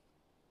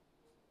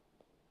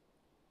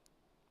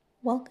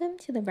Welcome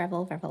to the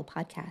Revel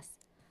podcast.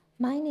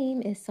 My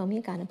name is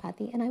Somya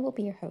Ganapathy and I will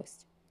be your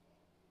host.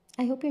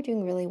 I hope you're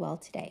doing really well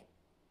today.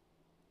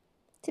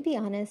 To be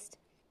honest,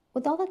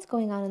 with all that's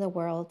going on in the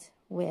world,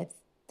 with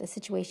the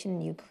situation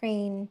in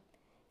Ukraine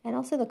and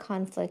also the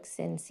conflicts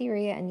in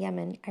Syria and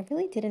Yemen, I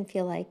really didn't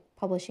feel like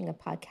publishing a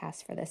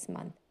podcast for this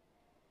month.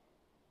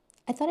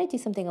 I thought I'd do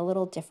something a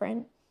little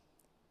different,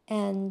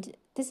 and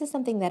this is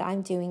something that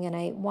I'm doing, and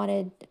I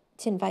wanted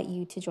to invite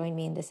you to join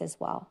me in this as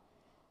well.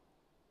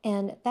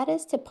 And that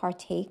is to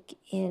partake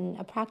in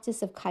a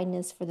practice of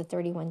kindness for the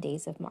 31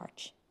 days of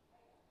March.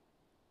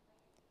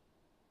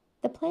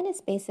 The plan is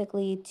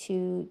basically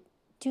to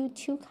do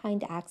 2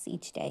 kind acts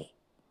each day.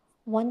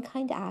 One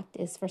kind act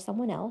is for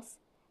someone else,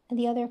 and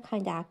the other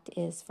kind act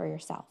is for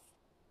yourself.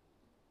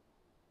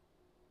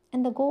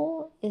 And the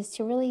goal is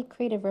to really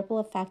create a ripple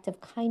effect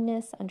of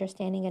kindness,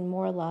 understanding, and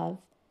more love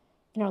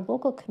in our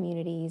local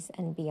communities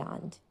and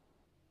beyond.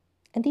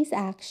 And these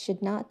acts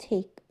should not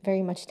take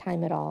very much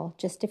time at all,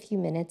 just a few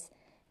minutes,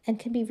 and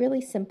can be really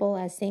simple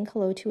as saying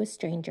hello to a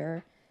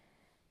stranger,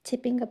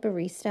 tipping a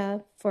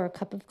barista for a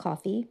cup of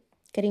coffee,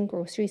 getting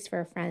groceries for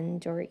a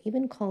friend, or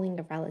even calling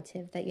a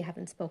relative that you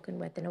haven't spoken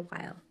with in a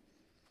while.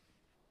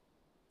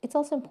 It's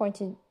also important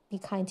to be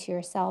kind to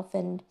yourself,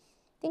 and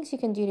things you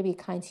can do to be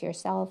kind to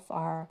yourself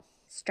are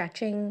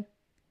stretching,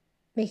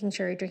 making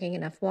sure you're drinking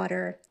enough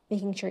water,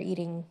 making sure you're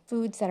eating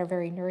foods that are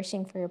very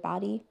nourishing for your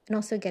body, and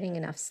also getting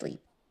enough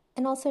sleep.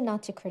 And also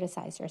not to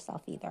criticize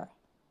yourself either.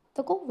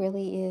 The goal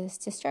really is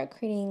to start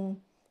creating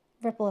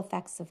ripple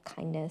effects of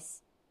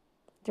kindness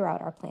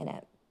throughout our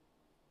planet.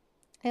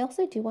 I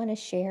also do want to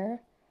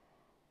share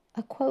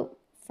a quote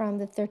from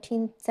the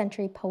 13th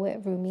century poet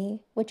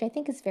Rumi, which I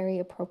think is very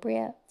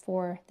appropriate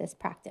for this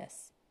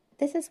practice.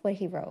 This is what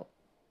he wrote.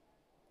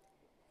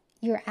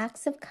 "Your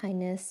acts of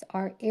kindness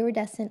are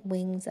iridescent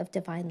wings of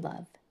divine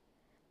love,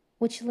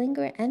 which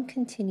linger and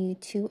continue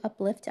to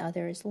uplift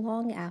others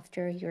long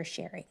after your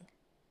sharing."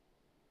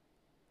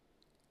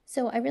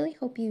 So I really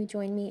hope you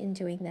join me in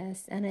doing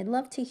this, and I'd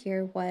love to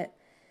hear what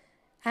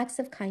acts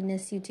of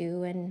kindness you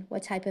do and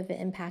what type of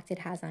impact it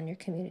has on your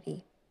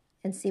community,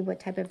 and see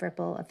what type of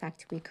ripple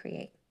effect we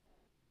create.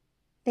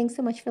 Thanks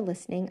so much for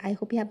listening. I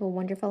hope you have a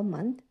wonderful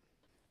month.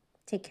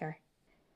 Take care.